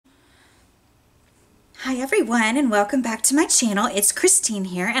Hi everyone, and welcome back to my channel. It's Christine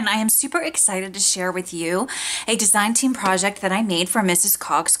here, and I am super excited to share with you a design team project that I made for Mrs.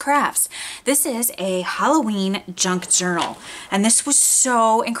 Cog's Crafts. This is a Halloween junk journal, and this was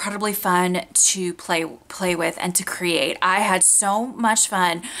so incredibly fun to play with and to create. I had so much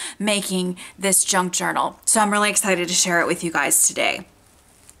fun making this junk journal, so I'm really excited to share it with you guys today.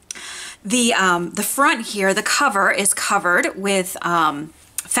 The front here, the cover is covered with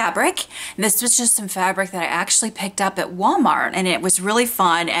fabric. And this was just some fabric that I actually picked up at Walmart, and it was really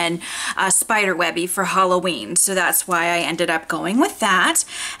fun and spider webby for Halloween, so that's why I ended up going with that.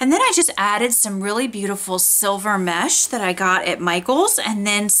 And then I just added some really beautiful silver mesh that I got at Michael's, and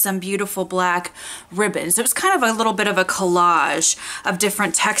then some beautiful black ribbons. It was kind of a little bit of a collage of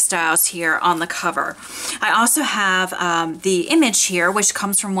different textiles here on the cover. I also have the image here, which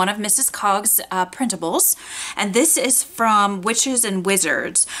comes from one of Mrs. Cog's printables, and this is from Witches and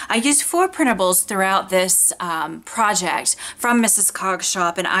Wizards. I used 4 printables throughout this project from Mrs. Cog's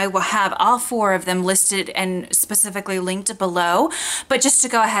shop, and I will have all 4 of them listed and specifically linked below. But just to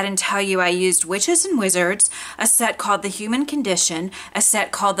go ahead and tell you, I used Witches and Wizards, a set called The Human Condition, a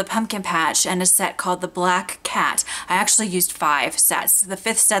set called The Pumpkin Patch, and a set called The Black Cat. I actually used 5 sets. The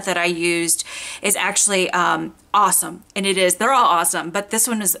 5th set that I used is actually awesome, and they're all awesome, but this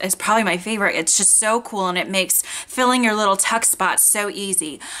one is probably my favorite. It's just so cool, and it makes filling your little tuck spots so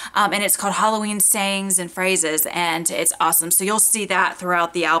easy. And it's called Halloween Sayings and Phrases, and it's awesome. So you'll see that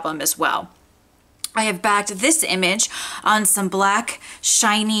throughout the album as well. I have backed this image on some black,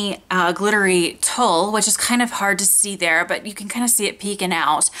 shiny, glittery tulle, which is kind of hard to see there, but you can kind of see it peeking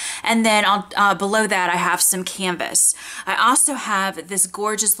out. And then below that, I have some canvas. I also have this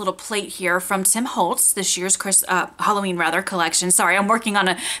gorgeous little plate here from Tim Holtz, this year's Halloween collection. Sorry, I'm working on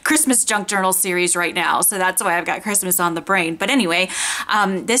a Christmas junk journal series right now, so that's why I've got Christmas on the brain. But anyway,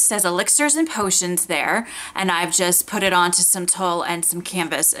 this says elixirs and potions there, and I've just put it onto some tulle and some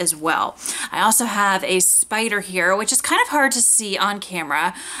canvas as well. I also have a spider here, which is kind of hard to see on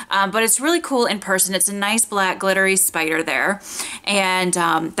camera, but it's really cool in person. It's a nice black glittery spider there, and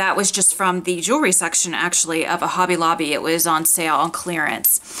that was just from the jewelry section actually of a Hobby Lobby. It was on sale on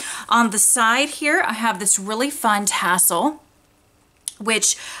clearance. On the side here, I have this really fun tassel,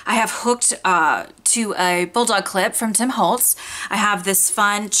 which I have hooked to a bulldog clip from Tim Holtz. I have this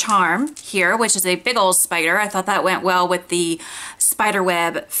fun charm here, which is a big old spider. I thought that went well with the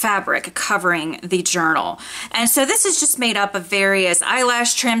spiderweb fabric covering the journal. And so this is just made up of various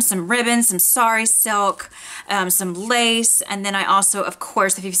eyelash trims, some ribbons, some sari silk, some lace, and then I also, of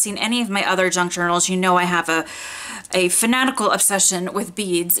course, if you've seen any of my other junk journals, you know I have a fanatical obsession with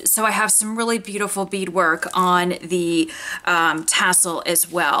beads. So I have some really beautiful bead work on the tassel as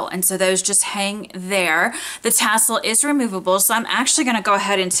well. And so those just hang there. The tassel is removable, so I'm actually going to go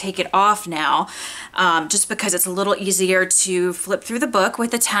ahead and take it off now, just because it's a little easier to flip through the book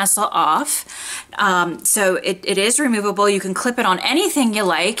with the tassel off. So it is removable. You can clip it on anything you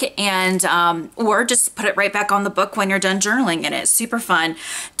like, and or just put it right back on the book when you're done journaling in it. Super fun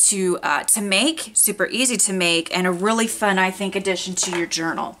to make, super easy to make, and a really fun, I think, addition to your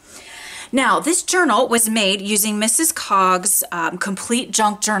journal. Now, this journal was made using Mrs. Cog's complete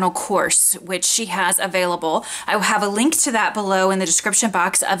junk journal course, which she has available. I will have a link to that below in the description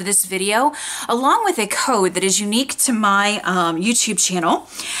box of this video, along with a code that is unique to my YouTube channel.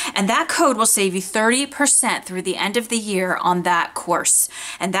 And that code will save you 30% through the end of the year on that course.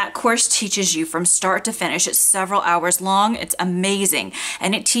 And that course teaches you from start to finish. It's several hours long. It's amazing.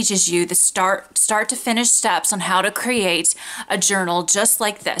 And it teaches you the start to finish steps on how to create a journal just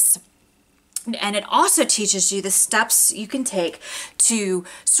like this. And it also teaches you the steps you can take to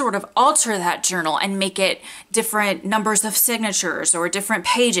sort of alter that journal and make it different numbers of signatures or different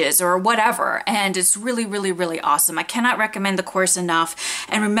pages or whatever. And it's really, really, really awesome. I cannot recommend the course enough.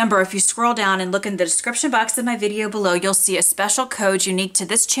 And remember, if you scroll down and look in the description box of my video below, you'll see a special code unique to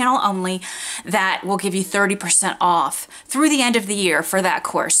this channel only that will give you 30% off through the end of the year for that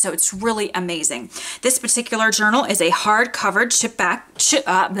course. So it's really amazing. This particular journal is a hard-covered chipboard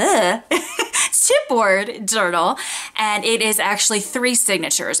journal, and it is actually 3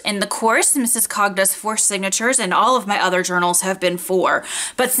 signatures. In the course, Mrs. Cog does 4 signatures, and all of my other journals have been 4.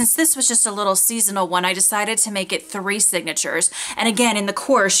 But since this was just a little seasonal one, I decided to make it 3 signatures. And again, in the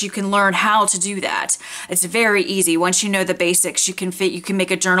course, you can learn how to do that. It's very easy. Once you know the basics, you can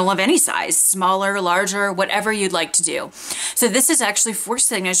make a journal of any size, smaller, larger, whatever you'd like to do. So this is actually 4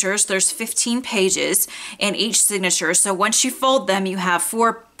 signatures. There's 15 pages in each signature. So once you fold them, you have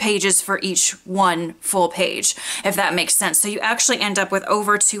 4 pages for each one full page, if that makes sense. So you actually end up with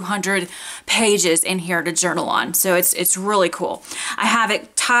over 200 pages in here to journal on. So it's really cool. I have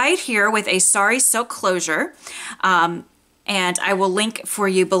it tied here with a sari silk closure. And I will link for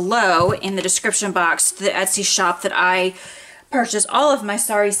you below in the description box the Etsy shop that I purchased all of my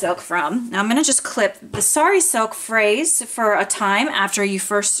sari silk from. Now I'm going to just clip the sari silk phrase for a time after you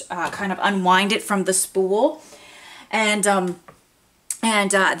first kind of unwind it from the spool. And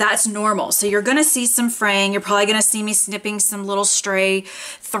that's normal. So you're going to see some fraying. You're probably going to see me snipping some little stray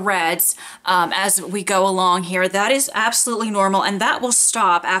threads as we go along here. That is absolutely normal, and that will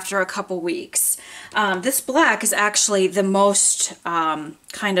stop after a couple weeks. This black is actually the most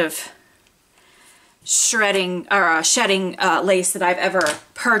kind of shedding lace that I've ever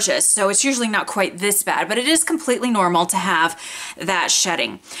purchased. So it's usually not quite this bad, but it is completely normal to have that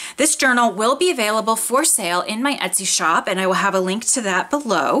shedding. This journal will be available for sale in my Etsy shop, and I will have a link to that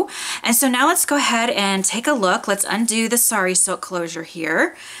below. And so now let's go ahead and take a look. Let's undo the sari silk closure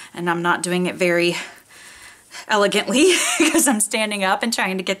here. And I'm not doing it very elegantly because I'm standing up and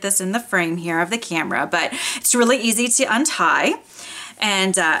trying to get this in the frame here of the camera, but it's really easy to untie.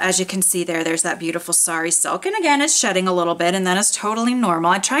 And as you can see there's that beautiful sari silk. And again, it's shedding a little bit, and that is totally normal.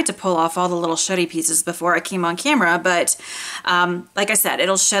 I tried to pull off all the little sheddy pieces before I came on camera, but like I said,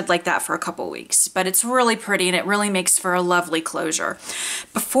 it'll shed like that for a couple weeks. But it's really pretty, and it really makes for a lovely closure.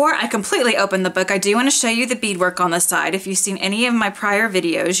 Before I completely open the book, I do want to show you the beadwork on the side. If you've seen any of my prior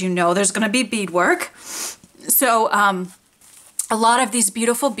videos, you know there's going to be beadwork. So a lot of these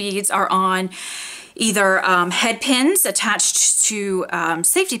beautiful beads are on either head pins attached to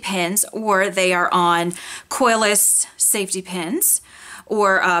safety pins, or they are on coilless safety pins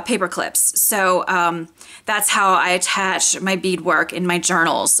or paper clips. So that's how I attach my beadwork in my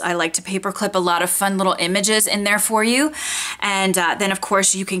journals. I like to paper clip a lot of fun little images in there for you. And then of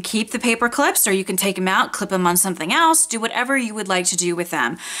course you can keep the paper clips, or you can take them out, clip them on something else, do whatever you would like to do with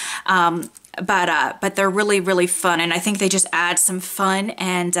them. But they're really, really fun, and I think they just add some fun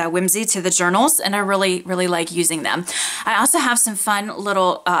and whimsy to the journals, and I really, really like using them. I also have some fun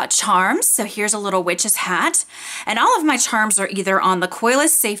little charms. So here's a little witch's hat, and all of my charms are either on the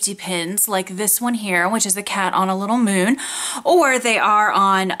coilless safety pins, like this one here, which is a cat on a little moon, or they are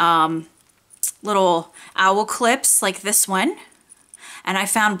on little owl clips like this one. And I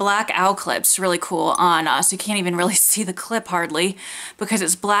found black owl clips really cool on, so you can't even really see the clip hardly because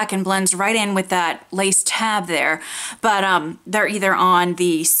it's black and blends right in with that lace tab there. But they're either on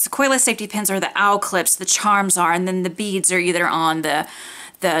the coilless safety pins or the owl clips, the charms are, and then the beads are either on the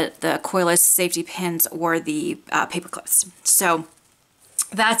coilless safety pins or the paper clips. So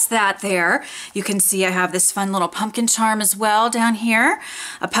that's that there. You can see I have this fun little pumpkin charm as well down here,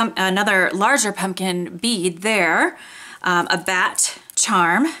 another larger pumpkin bead there, a bat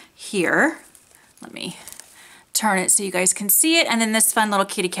charm here. Let me turn it so you guys can see it, and then this fun little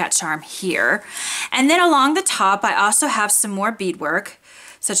kitty cat charm here. And then along the top I also have some more beadwork,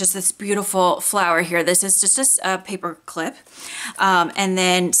 such as this beautiful flower here. This is just a paper clip, and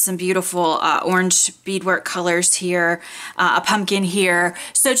then some beautiful orange beadwork colors here, a pumpkin here.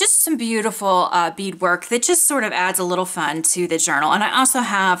 So just some beautiful beadwork that just sort of adds a little fun to the journal. And I also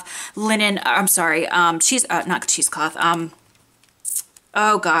have linen, I'm sorry, not cheesecloth,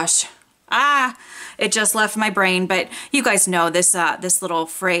 oh gosh, it just left my brain, but you guys know this this little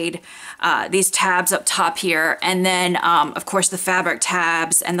frayed, these tabs up top here, and then of course the fabric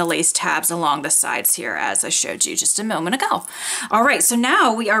tabs and the lace tabs along the sides here, as I showed you just a moment ago. All right, so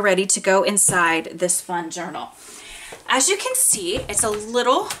now we are ready to go inside this fun journal. As you can see, it's a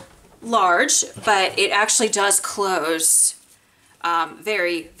little large, but it actually does close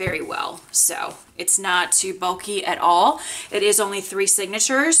very, very well. So it's not too bulky at all. It is only 3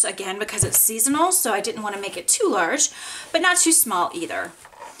 signatures, again, because it's seasonal, so I didn't want to make it too large, but not too small either.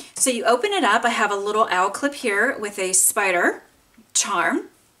 So you open it up. I have a little owl clip here with a spider charm,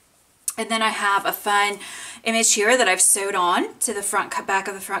 and then I have a fun image here that I've sewed on to the back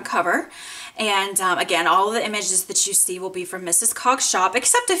of the front cover. And again, all of the images that you see will be from Mrs. Cog's shop,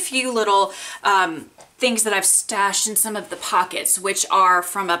 except a few little things that I've stashed in some of the pockets, which are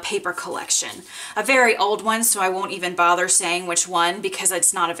from a paper collection. A very old one, so I won't even bother saying which one because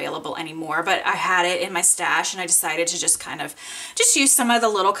it's not available anymore, but I had it in my stash and I decided to just kind of use some of the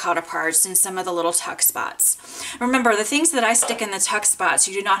little counterparts and some of the little tuck spots. Remember, the things that I stick in the tuck spots,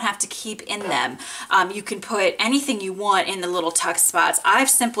 you do not have to keep in them. You can put anything you want in the little tuck spots. I've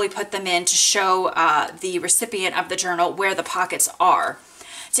simply put them in to show the recipient of the journal where the pockets are,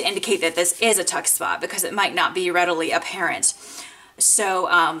 to indicate that this is a tuck spot because it might not be readily apparent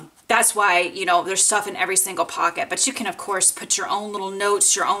So that's why, you know, there's stuff in every single pocket, but you can of course put your own little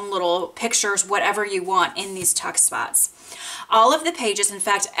notes, your own little pictures, whatever you want in these tuck spots. All of the pages, in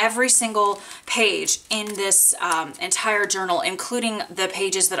fact, every single page in this entire journal, including the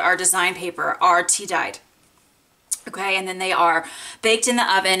pages that are design paper, are tea dyed. Okay, and then they are baked in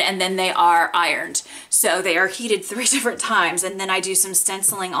the oven, and then they are ironed. So they are heated 3 different times, and then I do some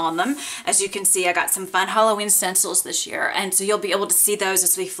stenciling on them. As you can see, I got some fun Halloween stencils this year, and so you'll be able to see those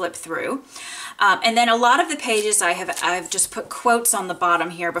as we flip through. And then a lot of the pages I've just put quotes on the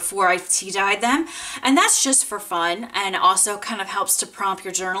bottom here before I tea dyed them, and that's just for fun, and also kind of helps to prompt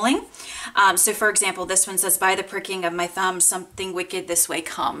your journaling. So for example, this one says, "By the pricking of my thumb, something wicked this way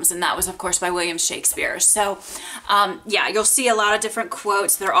comes," and that was of course by William Shakespeare. So yeah, you'll see a lot of different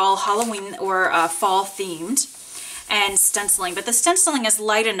quotes. They're all Halloween or fall themed and stenciling, but the stenciling is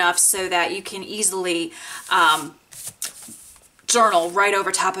light enough so that you can easily journal right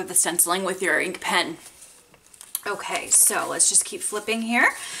over top of the stenciling with your ink pen. Okay, so let's just keep flipping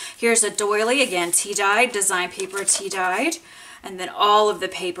here. Here's a doily, again, tea dyed, design paper tea dyed, and then all of the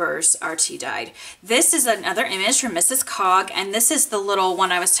papers are tea dyed. This is another image from Mrs. Cog, and this is the little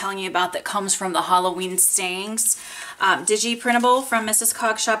one I was telling you about that comes from the Halloween sayings digi printable from Mrs.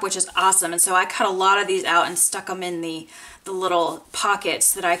 Cog's shop, which is awesome. And so I cut a lot of these out and stuck them in the little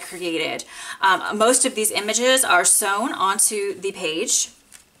pockets that I created. Most of these images are sewn onto the page.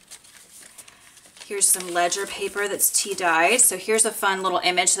 Here's some ledger paper that's tea dyed. So here's a fun little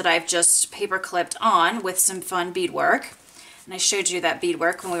image that I've just paper clipped on with some fun beadwork. And I showed you that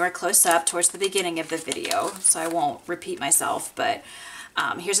beadwork when we were close up towards the beginning of the video, so I won't repeat myself. But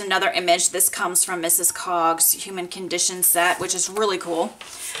here's another image. This comes from Mrs. Cog's Human Condition set, which is really cool.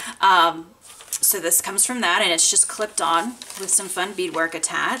 So this comes from that, and it's just clipped on with some fun beadwork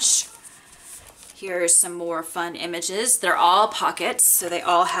attached. Here's some more fun images. They're all pockets, so they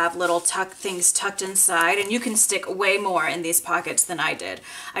all have little things tucked inside, and you can stick way more in these pockets than I did.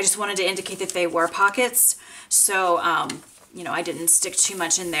 I just wanted to indicate that they were pockets, so you know, I didn't stick too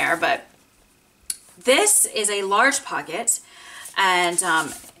much in there. But this is a large pocket, and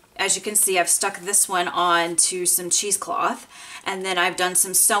as you can see, I've stuck this one on to some cheesecloth, and then I've done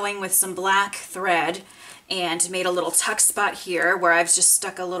some sewing with some black thread and made a little tuck spot here where I've just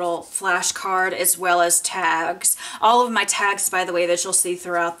stuck a little flash card as well as tags. All of my tags, by the way, that you'll see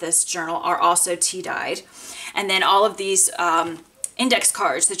throughout this journal are also tea dyed. And then all of these index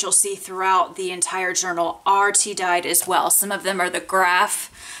cards that you'll see throughout the entire journal are tea dyed as well. Some of them are the graph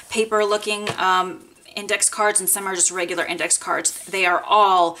paper looking index cards, and some are just regular index cards. They are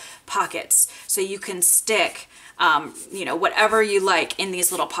all pockets, so you can stick you know, whatever you like in these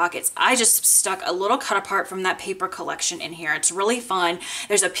little pockets. I just stuck a little cut apart from that paper collection in here. It's really fun.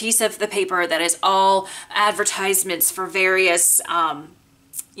 There's a piece of the paper that is all advertisements for various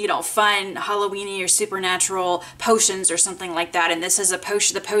you know, fun Halloweeny or supernatural potions or something like that. And this is a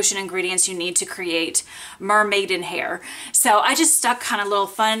potion, the potion ingredients you need to create mermaiden hair. So I just stuck kind of little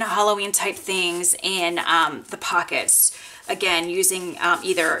fun Halloween type things in the pockets. Again, using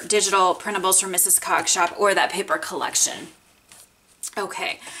either digital printables from Mrs. Cog's shop or that paper collection.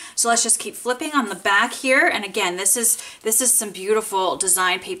 Okay, so let's just keep flipping on the back here. And again, this is some beautiful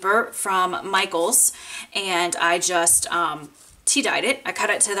design paper from Michaels, and I just tea dyed it. I cut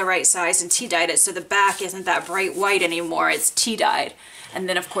it to the right size and tea dyed it so the back isn't that bright white anymore. It's tea dyed. And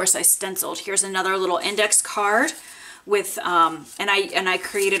then of course I stenciled. Here's another little index card with and I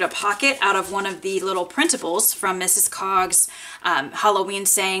created a pocket out of one of the little printables from Mrs. Cog's Halloween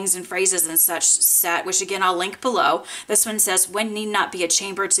sayings and phrases and such set, which again I'll link below. This one says, "One need not be a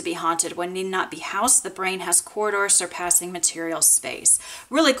chamber to be haunted. One need not be house. The brain has corridors surpassing material space."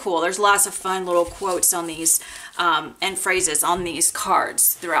 Really cool. There's lots of fun little quotes on these and phrases on these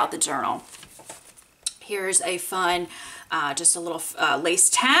cards throughout the journal. Here's a fun just a little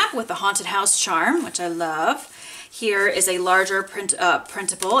lace tab with the haunted house charm, which I love. Here is a larger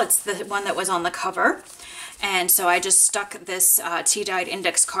printable. It's the one that was on the cover. And so I just stuck this tea dyed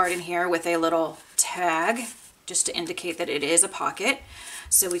index card in here with a little tag just to indicate that it is a pocket.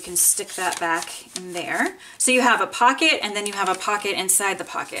 So we can stick that back in there. So you have a pocket, and then you have a pocket inside the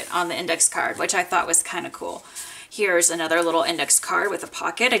pocket on the index card, which I thought was kind of cool. Here's another little index card with a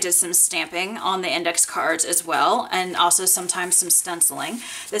pocket. I did some stamping on the index cards as well, and also sometimes some stenciling.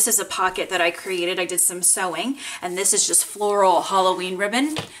 This is a pocket that I created. I did some sewing, and this is just floral Halloween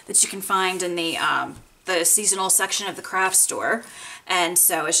ribbon that you can find in the seasonal section of the craft store. And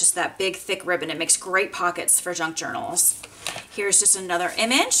so it's just that big thick ribbon. It makes great pockets for junk journals. Here's just another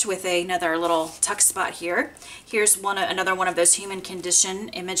image with another little tuck spot here. Here's another one of those human condition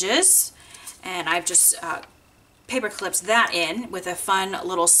images, and I've just paper clipped that in with a fun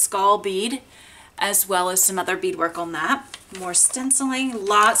little skull bead, as well as some other beadwork on that. More stenciling,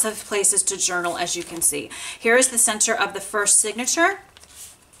 lots of places to journal, as you can see. Here is the center of the first signature.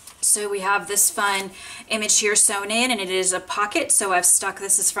 So we have this fun image here sewn in, and it is a pocket. So I've stuck,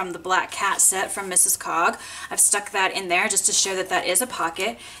 this is from the Black Cat set from Mrs. Cog. I've stuck that in there just to show that that is a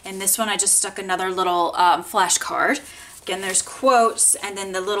pocket. And this one I just stuck another little flash card. Again, there's quotes, and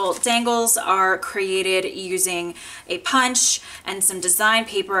then the little dangles are created using a punch and some design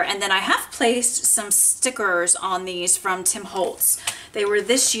paper. And then I have placed some stickers on these from Tim Holtz. They were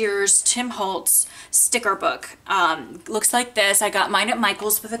this year's Tim Holtz sticker book. Looks like this. I got mine at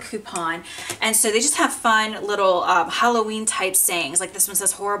Michael's with a coupon. And so they just have fun little Halloween type sayings. Like this one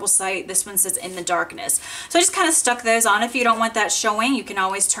says horrible sight. This one says in the darkness. So I just kind of stuck those on. If you don't want that showing, you can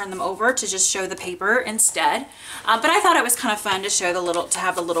always turn them over to just show the paper instead. But I thought it was kind of fun to show to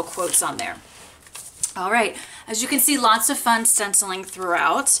have the little quotes on there. All right, as you can see, lots of fun stenciling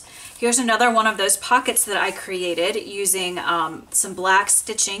throughout. Here's another one of those pockets that I created using some black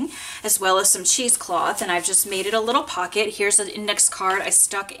stitching as well as some cheesecloth, and I've just made it a little pocket. Here's an index card I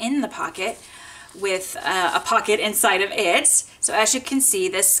stuck in the pocket with a pocket inside of it. So as you can see,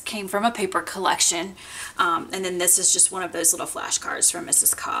 this came from a paper collection, and then this is just one of those little flashcards from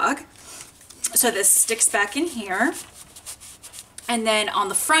Mrs. Cog. So this sticks back in here. And then on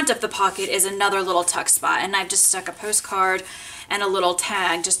the front of the pocket is another little tuck spot, and I've just stuck a postcard and a little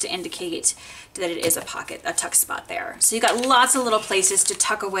tag just to indicate that it is a pocket, a tuck spot there. So you got lots of little places to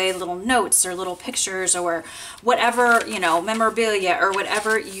tuck away little notes or little pictures or whatever, you know, memorabilia or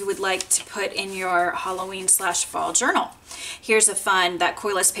whatever you would like to put in your Halloween/fall journal. Here's a fun, that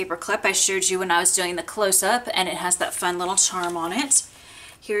coilless paper clip I showed you when I was doing the close-up, and it has that fun little charm on it.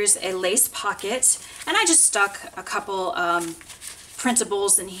 Here's a lace pocket, and I just stuck a couple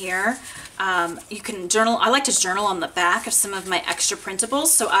printables in here. You can journal. I like to journal on the back of some of my extra printables,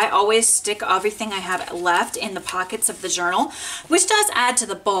 so I always stick everything I have left in the pockets of the journal, which does add to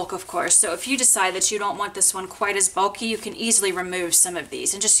the bulk, of course. So if you decide that you don't want this one quite as bulky, you can easily remove some of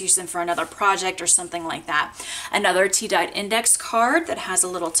these and just use them for another project or something like that. Another tea-dyed index card that has a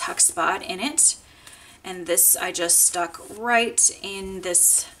little tuck spot in it, and this I just stuck right in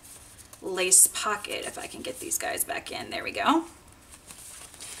this lace pocket. If I can get these guys back in, there we go.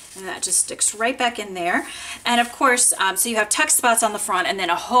 And that just sticks right back in there. And of course, so you have tuck spots on the front and then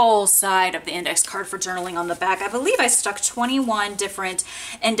a whole side of the index card for journaling on the back. I believe I stuck 21 different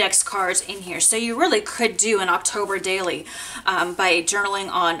index cards in here. So you really could do an October daily by journaling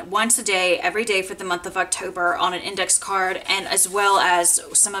on once a day, every day for the month of October on an index card, and as well as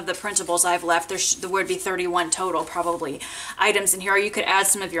some of the printables I've left. There would be 31 total probably items in here. Or you could add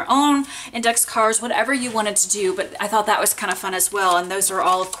some of your own index cards, whatever you wanted to do, but I thought that was kind of fun as well. And those are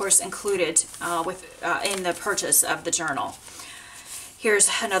all, of course, included in the purchase of the journal. Here's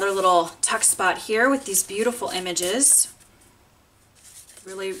another little tuck spot here with these beautiful images.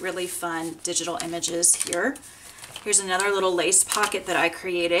 Really, really fun digital images here. Here's another little lace pocket that I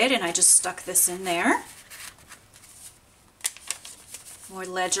created, and I just stuck this in there. More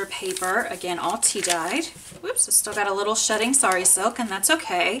ledger paper, again, all tea-dyed. Whoops, I still got a little shedding sari silk, and that's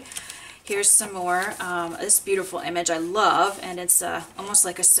okay. Here's some more, this beautiful image I love, and it's almost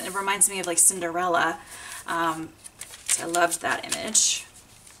like it reminds me of like Cinderella. So I loved that image.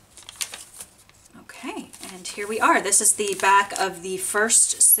 Okay, and here we are. This is the back of the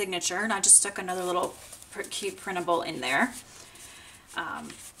first signature, and I just stuck another little cute printable in there.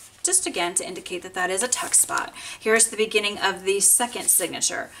 Just again to indicate that that is a tuck spot. Here's the beginning of the second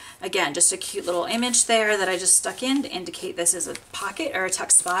signature. Again, just a cute little image there that I just stuck in to indicate this is a pocket or a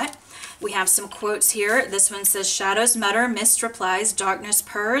tuck spot. We have some quotes here. This one says, "Shadows mutter, mist replies, darkness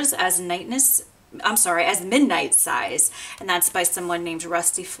purrs as as midnight sighs," and that's by someone named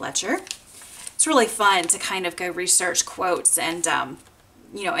Rusty Fletcher. It's really fun to kind of go research quotes and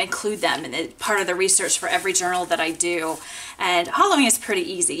you know, include them in part of the research for every journal that I do. And Halloween is pretty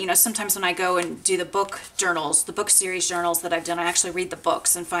easy. You know, sometimes when I go and do the book journals, the book series journals that I've done, I actually read the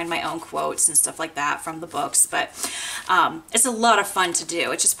books and find my own quotes and stuff like that from the books. But it's a lot of fun to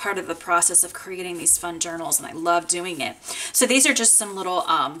do. It's just part of the process of creating these fun journals, and I love doing it. So these are just some little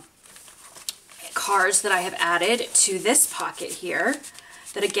cards that I have added to this pocket here,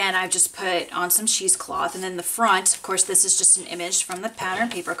 that again I've just put on some cheesecloth. And then the front, of course, this is just an image from the pattern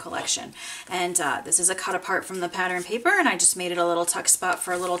paper collection, and this is a cut apart from the pattern paper, and I just made it a little tuck spot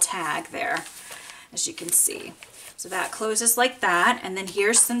for a little tag there, as you can see. So that closes like that. And then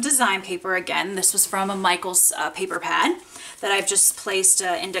here's some design paper. Again, this was from a Michael's paper pad that I've just placed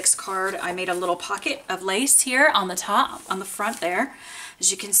an index card. I made a little pocket of lace here on the top, on the front there, as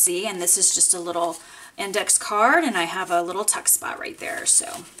you can see, and this is just a little index card, and I have a little tuck spot right there,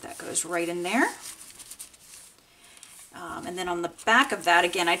 so that goes right in there. And then on the back of that,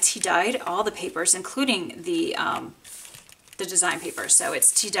 again, I tea-dyed all the papers, including the design paper. So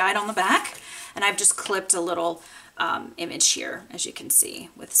it's tea-dyed on the back, and I've just clipped a little image here, as you can see,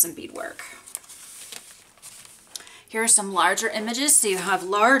 with some beadwork. Here are some larger images, so you have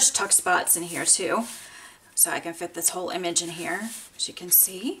large tuck spots in here too. So I can fit this whole image in here, as you can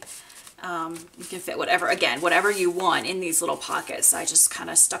see. You can fit whatever, again, whatever you want in these little pockets. I just kind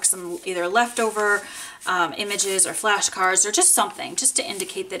of stuck some either leftover images or flashcards or just something, just to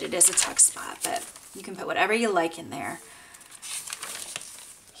indicate that it is a tuck spot, but you can put whatever you like in there.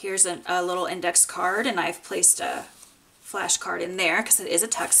 Here's a little index card, and I've placed a flashcard in there because it is a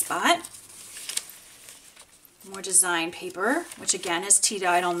tuck spot. More design paper, which again is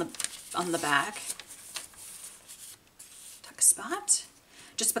tea-dyed on the back. Tuck spot.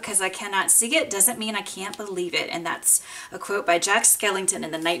 Just because I cannot see it doesn't mean I can't believe it. And that's a quote by Jack Skellington in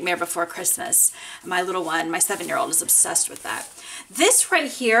The Nightmare Before Christmas. My little one, my 7-year-old, is obsessed with that. This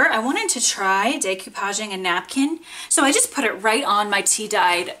right here, I wanted to try decoupaging a napkin. So I just put it right on my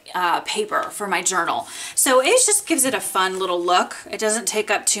tea-dyed paper for my journal. So it just gives it a fun little look. It doesn't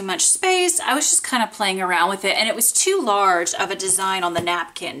take up too much space. I was just kind of playing around with it, and it was too large of a design on the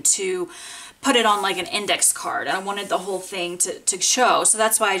napkin to put it on like an index card. I wanted the whole thing to show, so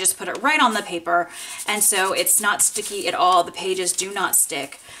that's why I just put it right on the paper, and so it's not sticky at all. The pages do not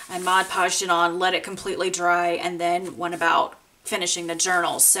stick. I Mod Podged it on, let it completely dry, and then went about finishing the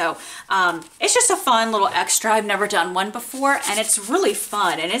journal. So it's just a fun little extra. I've never done one before, and it's really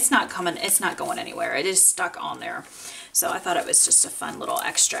fun, and it's not going anywhere. It is stuck on there. So I thought it was just a fun little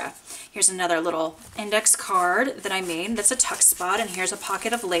extra. Here's another little index card that I made that's a tuck spot, and here's a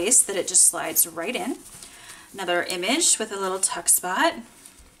pocket of lace that it just slides right in. Another image with a little tuck spot.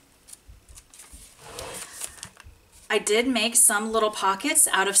 I did make some little pockets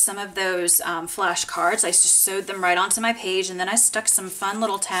out of some of those flashcards. I just sewed them right onto my page, and then I stuck some fun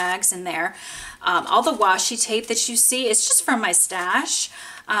little tags in there. All the washi tape that you see is just from my stash.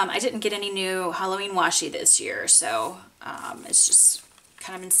 I didn't get any new Halloween washi this year, so it's just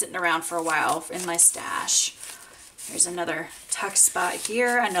kind of been sitting around for a while in my stash. Here's another tuck spot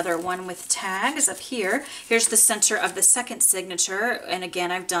here, another one with tags up here. Here's the center of the second signature, and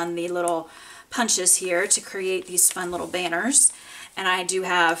again, I've done the little punches here to create these fun little banners. And I do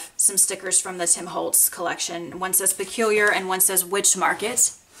have some stickers from the Tim Holtz collection. One says Peculiar and one says Witch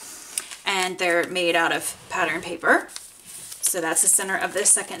Market, and they're made out of pattern paper. So that's the center of the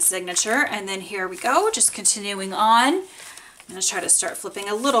second signature. And then here we go, just continuing on. I'm going to try to start flipping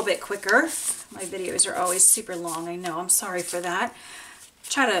a little bit quicker. My videos are always super long, I know, I'm sorry for that.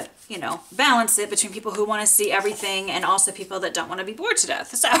 Try to, you know, balance it between people who want to see everything and also people that don't want to be bored to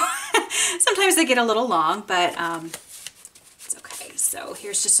death. So sometimes they get a little long, but it's okay. So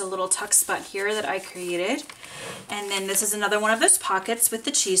here's just a little tuck spot here that I created. And then this is another one of those pockets with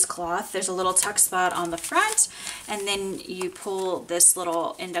the cheesecloth. There's a little tuck spot on the front, and then you pull this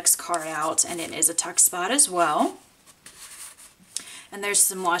little index card out, and it is a tuck spot as well. And there's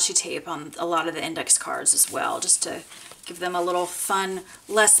some washi tape on a lot of the index cards as well, just to give them a little fun,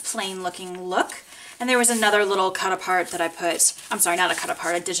 less plain looking look. And there was another little cut apart that I put, I'm sorry, not a cut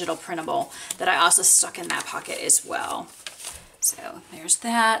apart, a digital printable that I also stuck in that pocket as well. So there's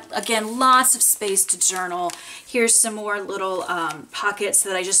that. Again, lots of space to journal. Here's some more little pockets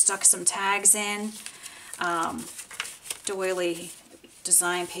that I just stuck some tags in. Doily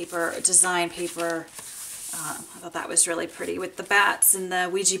design paper. I thought that was really pretty with the bats and the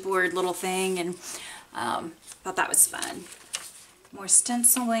Ouija board little thing, and thought that was fun. More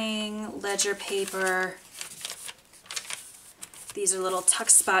stenciling, ledger paper. These are little tuck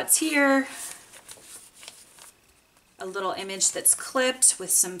spots here. A little image that's clipped with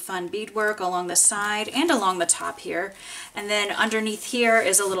some fun beadwork along the side and along the top here. And then underneath here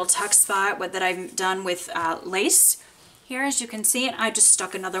is a little tuck spot that I've done with lace. Here, as you can see, I just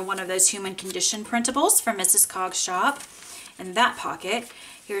stuck another one of those human condition printables from Mrs. Cog's shop in that pocket.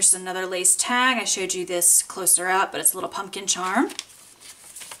 Here's another lace tag. I showed you this closer up, but it's a little pumpkin charm.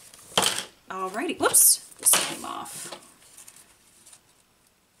 Alrighty, whoops, this came off.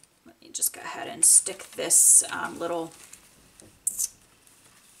 Let me just go ahead and stick this little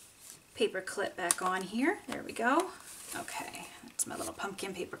paper clip back on here. There we go. Okay, that's my little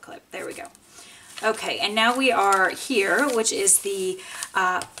pumpkin paper clip. There we go. Okay, and now we are here, which is the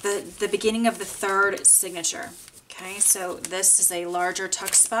beginning of the third signature. Okay, so this is a larger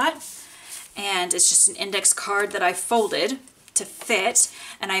tuck spot, and it's just an index card that I folded to fit,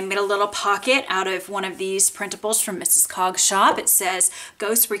 and I made a little pocket out of one of these printables from Mrs. Cog's shop. It says,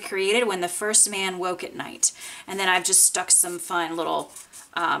 "Ghosts recreated when the first man woke at night." And then I've just stuck some fun little,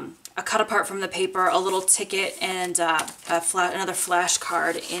 a cut apart from the paper, a little ticket, and another flash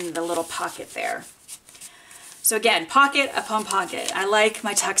card in the little pocket there. So again, pocket upon pocket. I like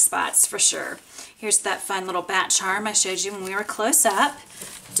my tuck spots for sure. Here's that fun little bat charm I showed you when we were close up.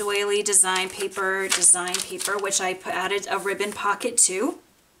 Doily design paper, which I added a ribbon pocket to.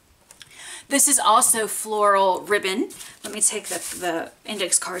 This is also floral ribbon. Let me take the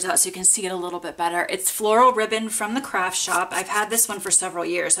index cards out so you can see it a little bit better. It's floral ribbon from the craft shop. I've had this one for several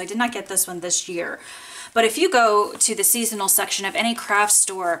years. I did not get this one this year. But if you go to the seasonal section of any craft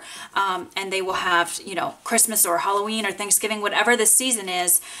store, and they will have, you know, Christmas or Halloween or Thanksgiving, whatever the season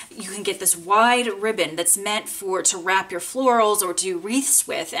is, you can get this wide ribbon that's meant to wrap your florals or do wreaths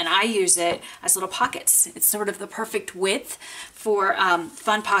with, and I use it as little pockets. It's sort of the perfect width for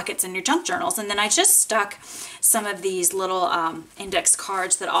fun pockets in your junk journals. And then I just stuck some of these little index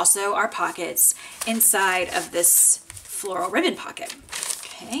cards that also are pockets inside of this floral ribbon pocket.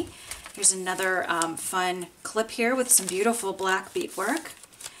 Okay. Here's another fun clip here with some beautiful black beadwork.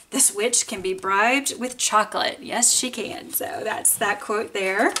 This witch can be bribed with chocolate. Yes, she can. So that's that quote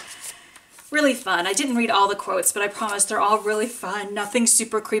there. Really fun. I didn't read all the quotes, but I promise they're all really fun. Nothing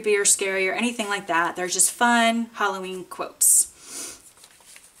super creepy or scary or anything like that. They're just fun Halloween quotes.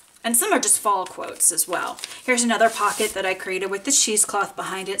 And some are just fall quotes as well. Here's another pocket that I created with the cheesecloth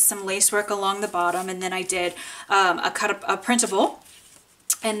behind it, some lacework along the bottom, and then I did a printable.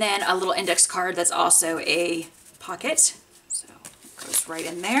 And then a little index card that's also a pocket. So it goes right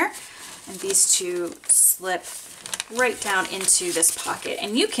in there. And these two slip right down into this pocket.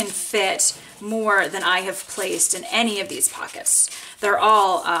 And you can fit more than I have placed in any of these pockets. They're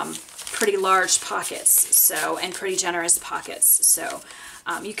all pretty large pockets, so, and pretty generous pockets. So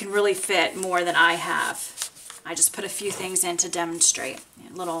you can really fit more than I have. I just put a few things in to demonstrate.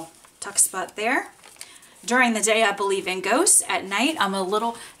 A little tuck spot there. During the day, I believe in ghosts. At night,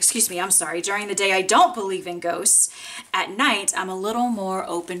 during the day, I don't believe in ghosts. At night, I'm a little more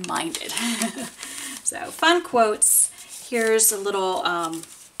open-minded. So, fun quotes. Here's a little,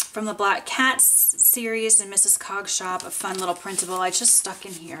 from the Black Cats series in Mrs. Cog's shop, a fun little printable I just stuck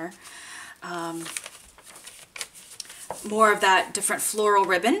in here. More of that different floral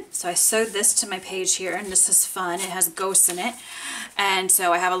ribbon. So I sewed this to my page here, and this is fun. It has ghosts in it. And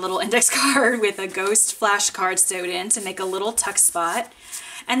so I have a little index card with a ghost flashcard sewed in to make a little tuck spot.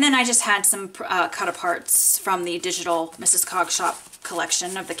 And then I just had some cut aparts from the digital Mrs. Cog shop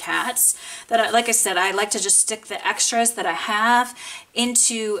collection of the cats that, like I said, I like to just stick the extras that I have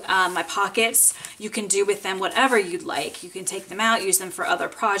into my pockets. You can do with them whatever you'd like. You can take them out, use them for other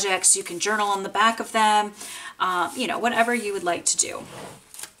projects. You can journal on the back of them, you know, whatever you would like to do.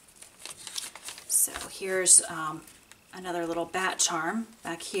 So here's another little bat charm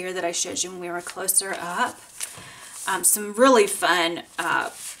back here that I showed you when we were closer up. Some really fun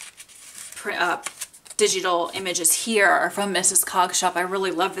digital images here are from Mrs. Cog's shop. I really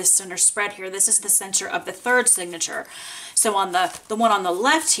love this center spread here. This is the center of the third signature. So on the one on the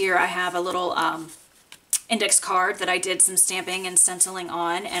left here, I have a little index card that I did some stamping and stenciling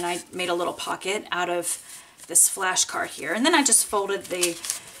on, and I made a little pocket out of this flash card here. And then I just folded the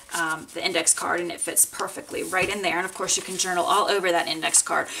index card, and it fits perfectly right in there. And of course you can journal all over that index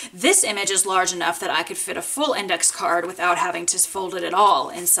card. This image is large enough that I could fit a full index card without having to fold it at all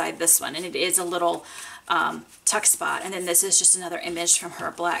inside this one. And it is a little tuck spot. And then this is just another image from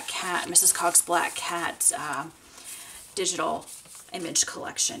her Black Cat, Mrs. Cog's Black Cat digital image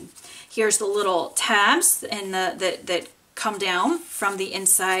collection. Here's the little tabs in that come down from the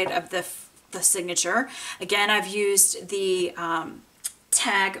inside of the signature. Again, I've used the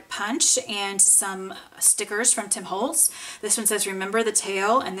tag punch and some stickers from Tim Holtz. This one says remember the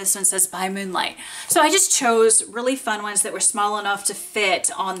tale, and this one says by moonlight. So I just chose really fun ones that were small enough to fit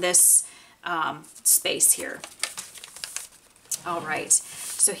on this space here. All right,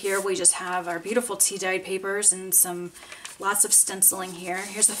 so here we just have our beautiful tea-dyed papers and lots of stenciling here.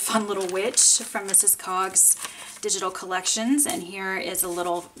 Here's a fun little witch from Mrs. Cog's digital collections, and here is a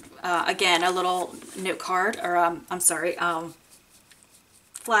little again, a little note card, or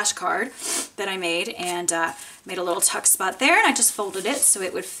flash card that I made, and made a little tuck spot there, and I just folded it so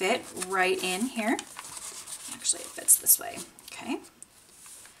it would fit right in here. Actually, it fits this way. Okay.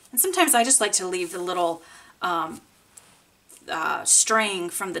 And sometimes I just like to leave the little string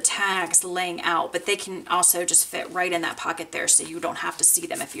from the tags laying out, but they can also just fit right in that pocket there, so you don't have to see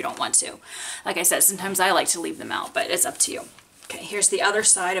them if you don't want to. Like I said, sometimes I like to leave them out, but it's up to you. Okay, here's the other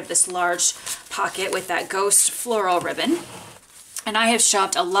side of this large pocket with that ghost floral ribbon. And I have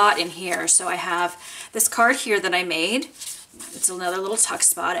shopped a lot in here. So I have this card here that I made. It's another little tuck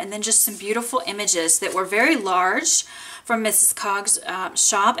spot. And then just some beautiful images that were very large from Mrs. Cog's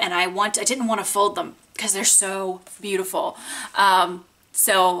shop. And I didn't want to fold them because they're so beautiful.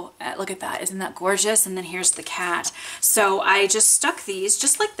 So look at that. Isn't that gorgeous? And then here's the cat. So I just stuck these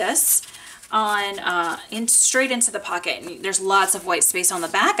just like this on straight into the pocket. And there's lots of white space on the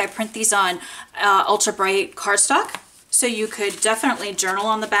back. I print these on ultra bright cardstock. So you could definitely journal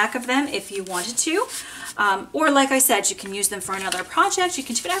on the back of them if you wanted to. Or like I said, you can use them for another project. You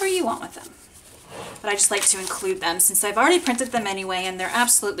can do whatever you want with them. But I just like to include them since I've already printed them anyway, and they're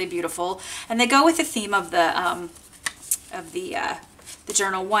absolutely beautiful. And they go with the theme of the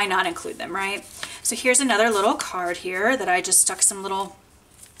journal. Why not include them, right? So here's another little card here that I just stuck some little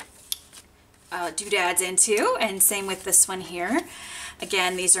doodads into, and same with this one here.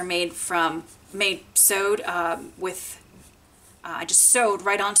 Again, these are sewed with I just sewed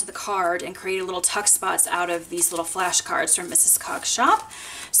right onto the card and created little tuck spots out of these little flashcards from Mrs. Cog's shop.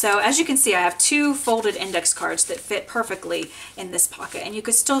 So as you can see, I have 2 folded index cards that fit perfectly in this pocket, and you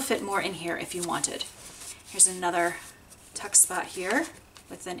could still fit more in here if you wanted. Here's another tuck spot here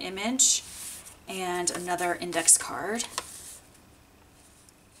with an image and another index card.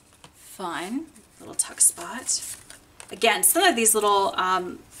 Fun little tuck spot. Again, some of these little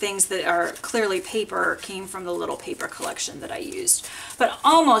things that are clearly paper came from the little paper collection that I used. But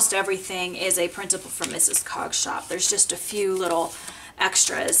almost everything is a printable from Mrs. Cog's shop. There's just a few little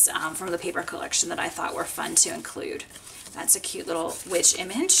extras from the paper collection that I thought were fun to include. That's a cute little witch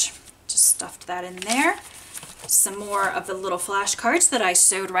image. Just stuffed that in there. Some more of the little flashcards that I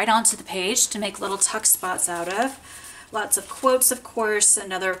sewed right onto the page to make little tuck spots out of. Lots of quotes, of course.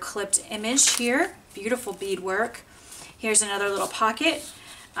 Another clipped image here. Beautiful beadwork. Here's another little pocket.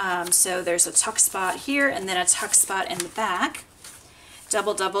 So there's a tuck spot here and then a tuck spot in the back.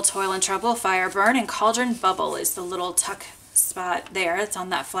 Double, double, toil and trouble, fire burn, and cauldron bubble is the little tuck spot there. It's on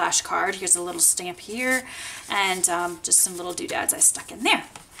that flash card. Here's a little stamp here, and just some little doodads I stuck in there.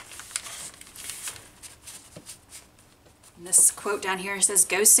 And this quote down here says,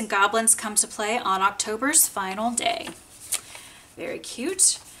 "Ghosts and goblins come to play on October's final day." Very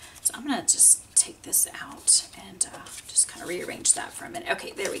cute. So I'm going to just take this out and just kind of rearrange that for a minute.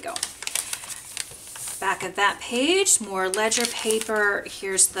 Okay, there we go. Back of that page, more ledger paper.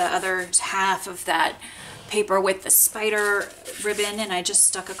 Here's the other half of that paper with the spider ribbon, and I just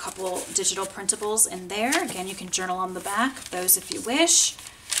stuck a couple digital printables in there. Again, you can journal on the back, those if you wish.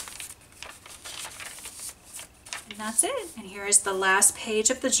 And that's it. And here is the last page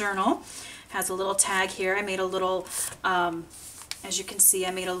of the journal. Has a little tag here. I made a little as you can see,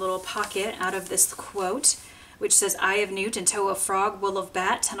 I made a little pocket out of this quote, which says, "Eye of newt and toe of frog, will of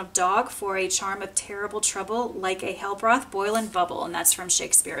bat, tongue of dog, for a charm of terrible trouble, like a hell broth, boil and bubble." And that's from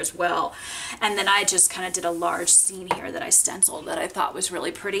Shakespeare as well. And then I just kind of did a large scene here that I stenciled that I thought was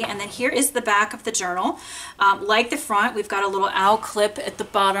really pretty. And then here is the back of the journal. Like the front, we've got a little owl clip at the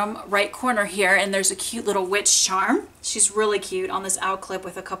bottom right corner here, and there's a cute little witch charm. She's really cute on this owl clip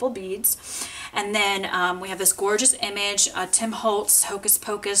with a couple beads. And then we have this gorgeous image, Tim Holtz Hocus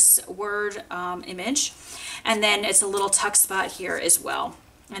Pocus word image. And then it's a little tuck spot here as well.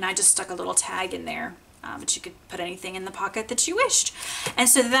 And I just stuck a little tag in there, but you could put anything in the pocket that you wished. And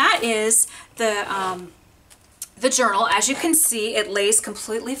so that is the journal. As you can see, it lays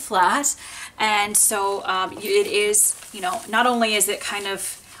completely flat. And so it is, you know, not only is it kind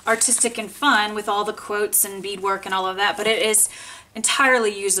of artistic and fun with all the quotes and beadwork and all of that, but it is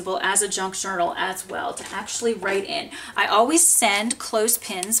entirely usable as a junk journal as well to actually write in. I always send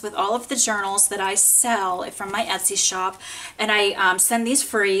clothespins with all of the journals that I sell from my Etsy shop, and I send these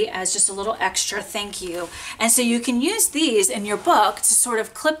free as just a little extra thank you. And so you can use these in your book to sort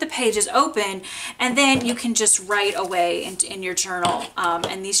of clip the pages open, and then you can just write away in your journal.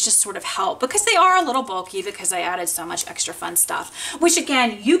 And these just sort of help because they are a little bulky because I added so much extra fun stuff, which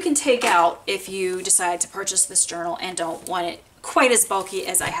again you can take out if you decide to purchase this journal and don't want it quite as bulky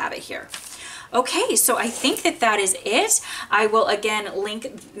as I have it here. Okay, so I think that that is it. I will again link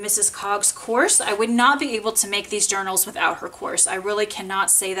Mrs. Cog's course. I would not be able to make these journals without her course. I really cannot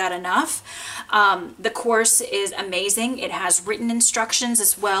say that enough. The course is amazing. It has written instructions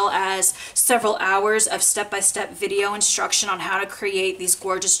as well as several hours of step-by-step video instruction on how to create these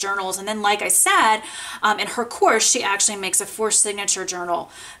gorgeous journals. And then, like I said, in her course, she actually makes a 4-signature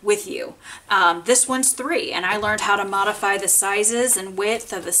journal with you. This one's 3, and I learned how to modify the sizes and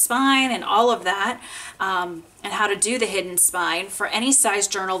width of the spine and all of of that and how to do the hidden spine for any size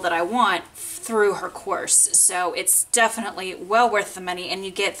journal that I want through her course. So it's definitely well worth the money, and you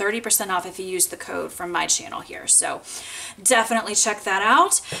get 30% off if you use the code from my channel here. So definitely check that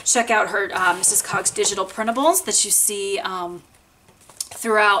out. Check out her Mrs. Cog's digital printables that you see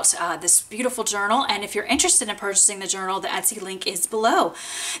throughout this beautiful journal. And if you're interested in purchasing the journal, the Etsy link is below.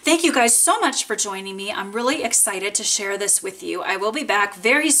 Thank you guys so much for joining me. I'm really excited to share this with you. I will be back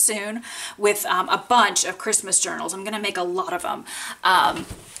very soon with a bunch of Christmas journals. I'm going to make a lot of them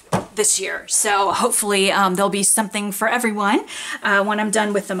this year. So hopefully there'll be something for everyone when I'm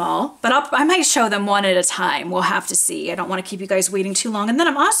done with them all. But I might show them one at a time. We'll have to see. I don't want to keep you guys waiting too long. And then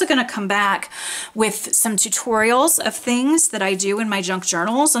I'm also going to come back with some tutorials of things that I do in my junk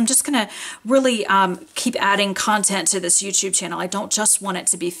journals. I'm just going to really keep adding content to this YouTube channel. I don't just want it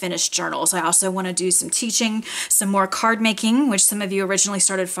to be finished journals. I also want to do some teaching, some more card making, which some of you originally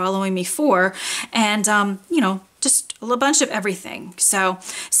started following me for, and you know, just a bunch of everything. So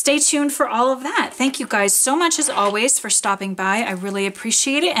stay tuned for all of that. Thank you guys so much as always for stopping by. I really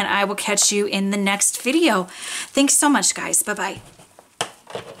appreciate it, and I will catch you in the next video. Thanks so much, guys. Bye-bye.